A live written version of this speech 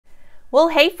Well,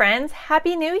 hey friends,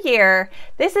 Happy New Year!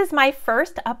 This is my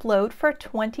first upload for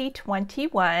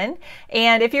 2021.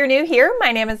 And if you're new here,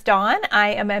 my name is Dawn.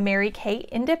 I am a Mary Kay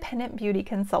independent beauty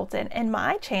consultant, and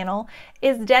my channel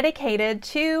is dedicated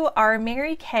to our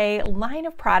Mary Kay line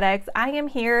of products. I am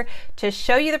here to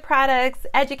show you the products,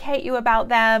 educate you about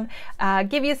them,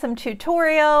 give you some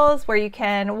tutorials where you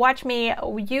can watch me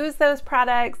use those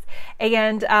products,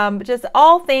 and just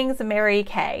all things Mary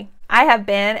Kay. I have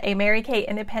been a Mary Kay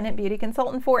independent beauty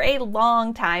consultant for a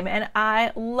long time, and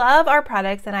I love our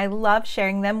products and I love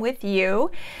sharing them with you.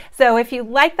 So if you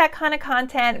like that kind of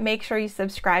content, make sure you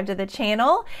subscribe to the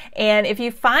channel. And if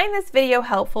you find this video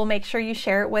helpful, make sure you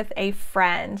share it with a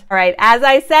friend. All right, as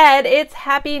I said, it's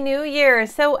Happy New Year.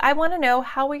 So I want to know,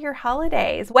 how were your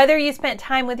holidays? Whether you spent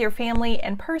time with your family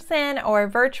in person or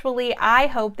virtually, I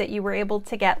hope that you were able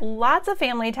to get lots of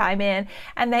family time in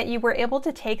and that you were able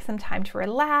to take some time to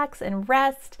relax and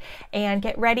rest and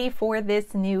get ready for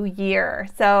this new year.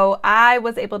 So I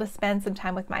was able to spend some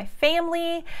time with my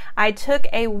family. I took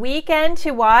a weekend to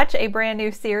watch a brand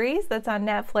new series that's on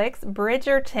Netflix,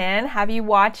 Bridgerton. Have you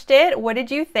watched it? What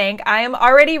did you think? I am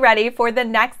already ready for the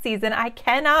next season. I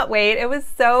cannot wait. It was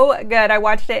so good. I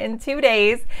watched it in 2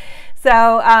 days.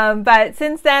 So, but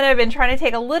since then I've been trying to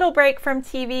take a little break from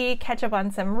TV, catch up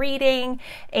on some reading,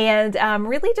 and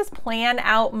really just plan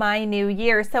out my new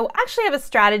year. So actually I have a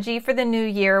strategy for the new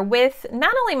year with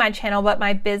not only my channel, but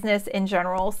my business in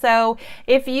general. So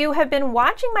if you have been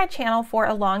watching my channel for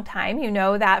a long time, you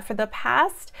know that for the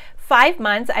past 5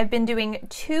 months, I've been doing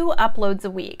 2 uploads a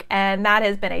week, and that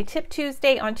has been a Tip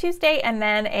Tuesday on Tuesday and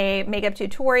then a makeup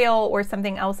tutorial or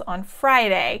something else on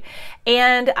Friday.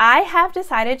 And I have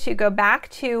decided to go back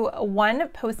to 1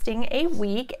 posting a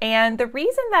week, and the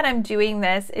reason that I'm doing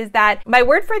this is that my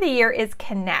word for the year is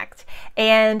connect.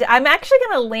 And I'm actually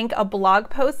going to link a blog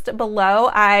post below.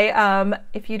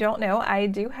 If you don't know, I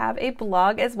do have a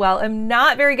blog as well. I'm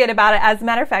not very good about it. As a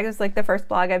matter of fact, it's like the first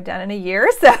blog I've done in a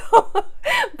year. So,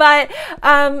 but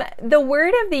the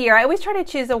word of the year, I always try to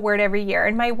choose a word every year,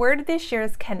 and my word this year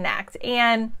is connect.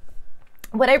 And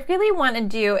what I really want to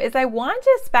do is I want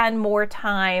to spend more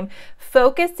time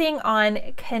focusing on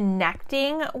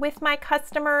connecting with my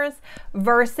customers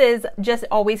versus just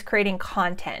always creating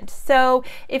content. So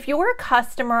if you're a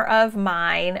customer of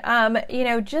mine,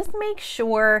 just make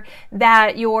sure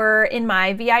that you're in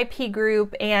my VIP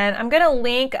group, and I'm going to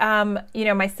link,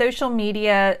 my social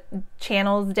media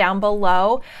channels down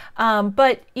below.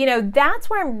 But that's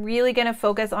where I'm really going to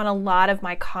focus on a lot of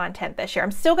my content this year.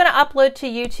 I'm still going to upload to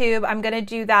YouTube. I'm going to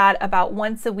do that about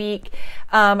once a week.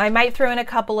 I might throw in a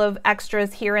couple of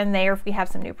extras here and there if we have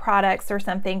some new products or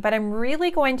something, but I'm really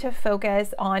going to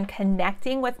focus on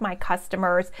connecting with my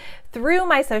customers through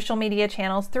my social media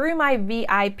channels, through my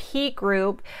VIP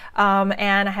group.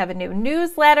 And I have a new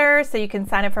newsletter, so you can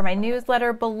sign up for my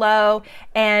newsletter below.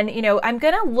 And I'm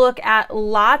going to look at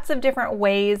lots of different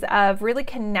ways of really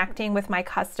connecting with my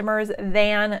customers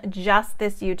than just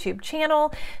this YouTube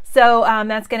channel. So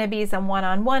that's going to be some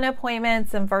one-on-one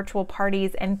appointments, some virtual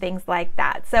parties, and things like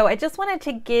that. So I just wanted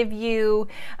to give you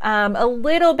a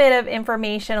little bit of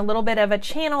information, a little bit of a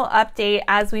channel update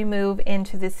as we move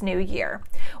into this new year.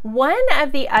 One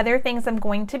of the other things I'm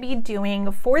going to be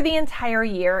doing for the entire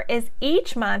year is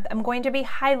each month I'm going to be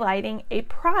highlighting a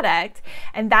product,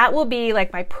 and that will be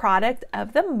like my product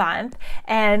of the month.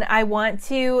 And I want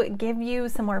to give you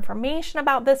some more information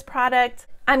about this product.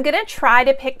 I'm going to try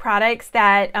to pick products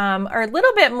that are a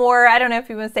little bit more, I don't know if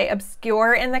you want to say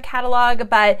obscure in the catalog,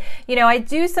 but I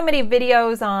do so many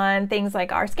videos on things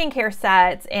like our skincare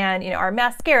sets and our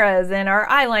mascaras and our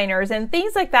eyeliners and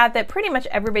things like that that pretty much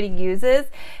everybody uses.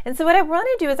 And so what I want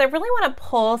to do is I really want to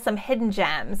pull some hidden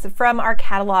gems from our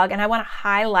catalog, and I want to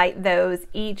highlight those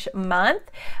each month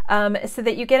so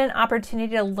that you get an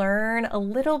opportunity to learn a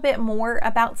little bit more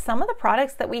about some of the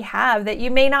products that we have that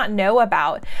you may not know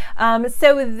about.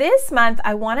 So this month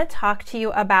I want to talk to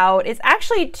you about, it's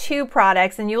actually 2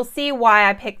 products, and you'll see why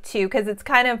I picked 2, because it's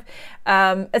kind of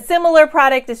a similar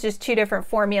product. It's just 2 different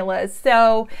formulas.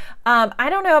 So I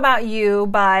don't know about you,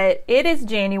 but it is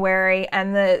January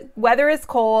and the weather is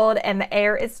cold and the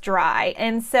air is dry.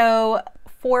 And so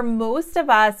for most of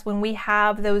us, when we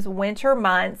have those winter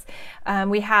months,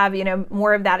 we have,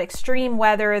 more of that extreme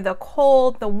weather, the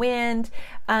cold, the wind,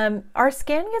 our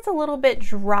skin gets a little bit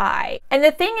dry. And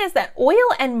the thing is that oil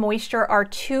and moisture are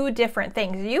two different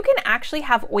things. You can actually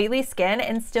have oily skin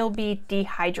and still be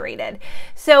dehydrated.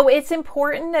 So it's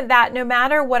important that no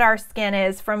matter what our skin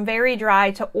is, from very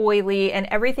dry to oily and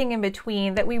everything in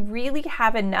between, that we really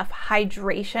have enough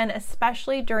hydration,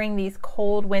 especially during these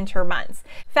cold winter months.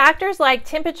 Factors like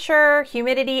temperature,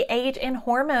 humidity, age, and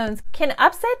hormones can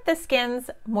upset the skin's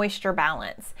moisture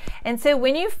balance. And so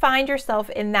when you find yourself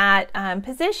in that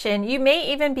position, you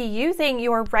may even be using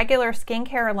your regular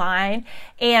skincare line,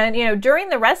 and during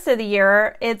the rest of the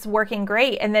year it's working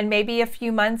great, and then maybe a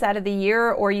few months out of the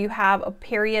year, or you have a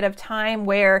period of time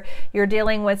where you're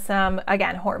dealing with some,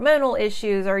 again, hormonal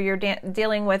issues, or you're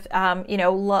dealing with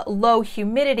low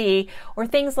humidity or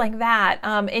things like that,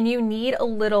 and you need a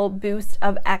little boost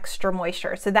of extra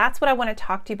moisture. So that's what I want to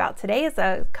talk to you about today, is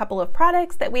a couple of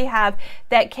products that we have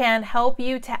that can help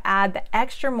you to add the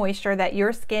extra moisture that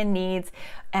your skin needs,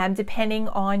 depending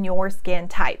on your skin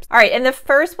types. All right, and the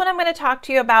first one I'm going to talk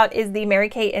to you about is the Mary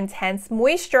Kay Intense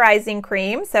Moisturizing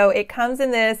Cream. So it comes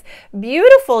in this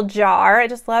beautiful jar. I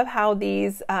just love how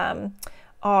these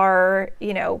are,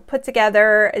 put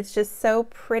together. It's just so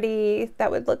pretty.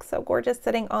 That would look so gorgeous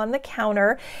sitting on the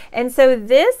counter. And so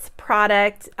this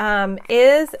product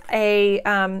is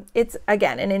it's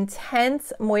again an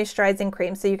intense moisturizing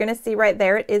cream. So you're going to see right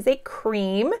there, it is a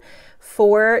cream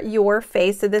for your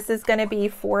face. So this is going to be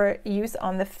for use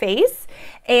on the face.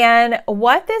 And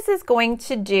what this is going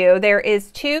to do, there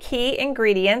is two key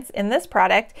ingredients in this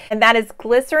product, and that is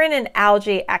glycerin and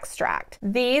algae extract.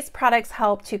 These products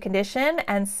help to condition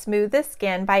and smooth the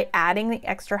skin by adding the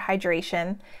extra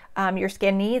hydration your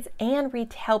skin needs and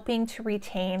helping to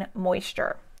retain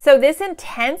moisture. So this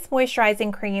intense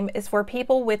moisturizing cream is for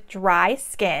people with dry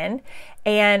skin,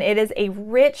 and it is a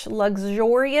rich,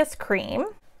 luxurious cream.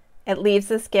 It leaves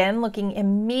the skin looking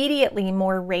immediately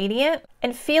more radiant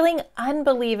and feeling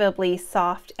unbelievably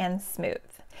soft and smooth.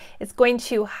 It's going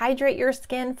to hydrate your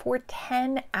skin for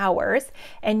 10 hours,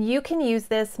 and you can use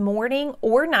this morning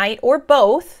or night or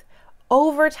both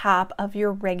over top of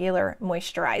your regular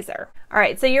moisturizer. All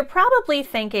right, so you're probably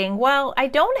thinking, well, I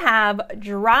don't have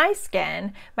dry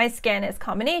skin. My skin is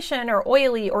combination or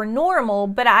oily or normal,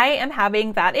 but I am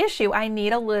having that issue. I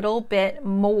need a little bit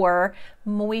more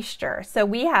moisture. So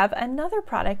we have another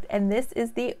product, and this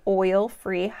is the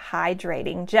oil-free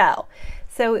hydrating gel.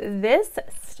 So this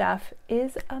stuff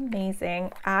is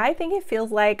amazing. I think it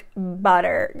feels like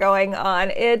butter going on.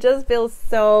 It just feels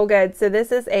so good. So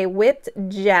this is a whipped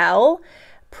gel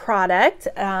product.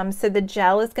 So the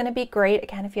gel is going to be great,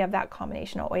 again, if you have that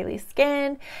combination of oily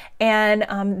skin. And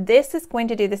this is going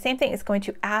to do the same thing. It's going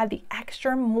to add the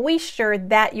extra moisture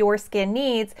that your skin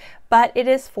needs, but it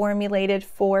is formulated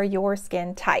for your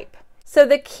skin type. So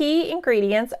the key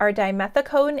ingredients are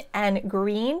dimethicone and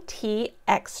green tea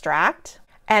extract.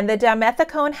 And the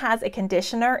dimethicone has a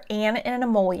conditioner and an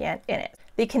emollient in it.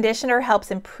 The conditioner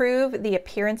helps improve the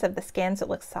appearance of the skin so it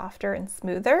looks softer and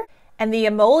smoother. And the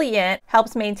emollient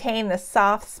helps maintain the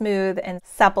soft, smooth, and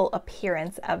supple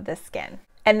appearance of the skin.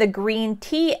 And the green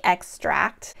tea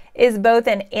extract is both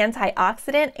an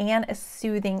antioxidant and a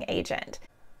soothing agent.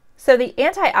 So the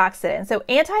antioxidants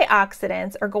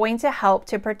are going to help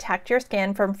to protect your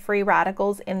skin from free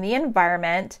radicals in the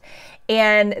environment,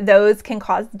 and those can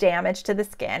cause damage to the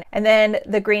skin. And then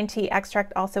the green tea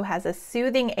extract also has a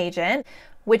soothing agent,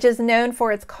 which is known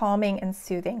for its calming and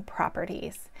soothing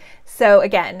properties. So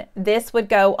again, this would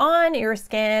go on your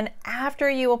skin after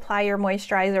you apply your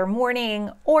moisturizer, morning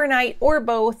or night or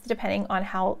both, depending on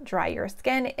how dry your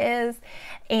skin is.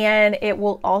 And it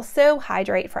will also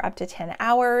hydrate for up to 10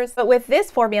 hours. But with this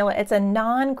formula, it's a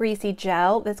non-greasy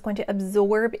gel that's going to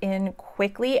absorb in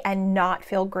quickly and not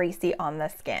feel greasy on the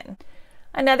skin.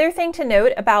 Another thing to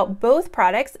note about both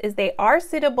products is they are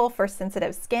suitable for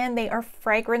sensitive skin, they are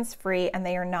fragrance-free, and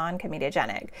they are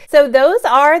non-comedogenic. So those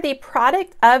are the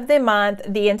product of the month,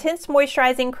 the Intense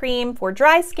Moisturizing Cream for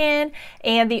dry skin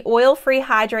and the Oil-Free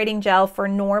Hydrating Gel for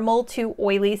normal to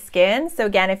oily skin. So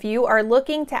again, if you are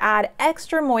looking to add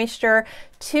extra moisture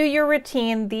to your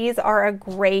routine, these are a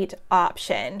great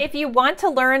option. If you want to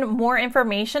learn more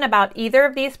information about either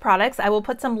of these products, I will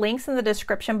put some links in the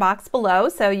description box below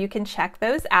so you can check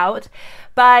those out.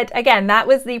 But again, that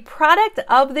was the product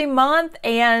of the month,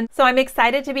 and so I'm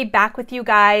excited to be back with you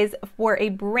guys for a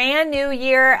brand new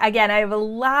year. Again, I have a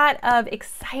lot of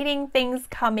exciting things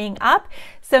coming up,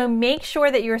 so make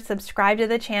sure that you're subscribed to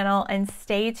the channel and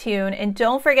stay tuned. And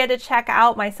don't forget to check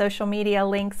out my social media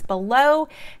links below.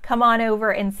 Come on over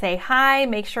over and say hi.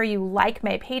 Make sure you like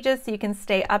my pages so you can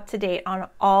stay up to date on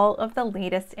all of the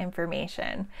latest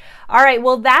information. All right,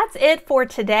 well, that's it for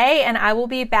today, and I will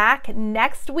be back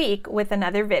next week with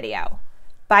another video.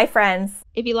 Bye, friends.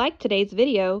 If you liked today's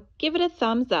video, give it a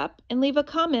thumbs up and leave a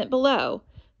comment below.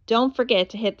 Don't forget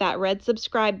to hit that red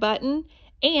subscribe button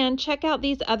and check out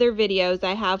these other videos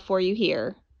I have for you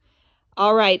here.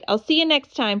 All right, I'll see you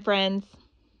next time, friends.